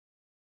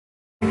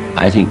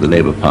I think the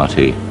Labour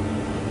Party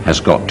has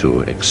got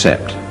to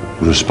accept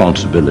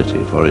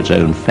responsibility for its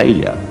own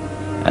failure,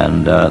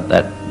 and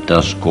that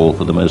does call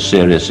for the most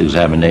serious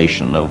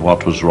examination of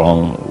what was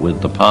wrong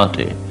with the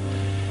party.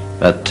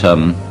 But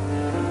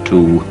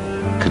to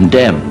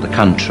condemn the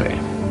country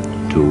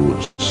to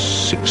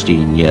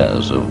 16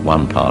 years of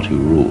one-party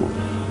rule,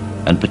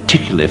 and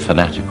particularly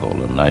fanatical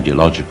and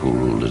ideological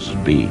rule as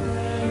it be,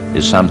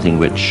 is something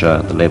which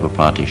the Labour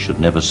Party should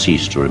never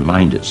cease to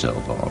remind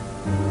itself of.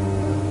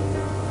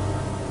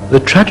 The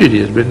tragedy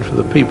has been for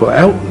the people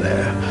out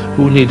there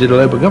who needed a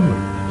Labour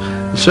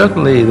government.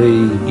 Certainly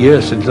the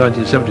years since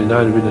 1979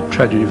 have been a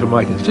tragedy for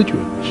my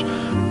constituents.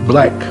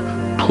 Black,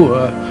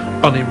 poor,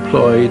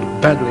 unemployed,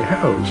 badly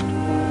housed.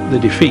 The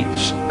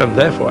defeats, and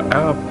therefore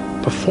our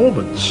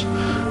performance,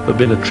 have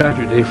been a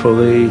tragedy for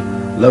the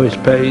lowest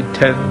paid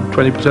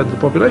 10-20% of the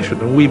population,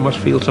 and we must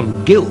feel some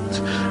guilt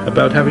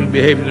about having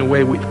behaved in a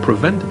way which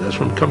prevented us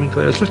from coming to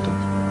their assistance.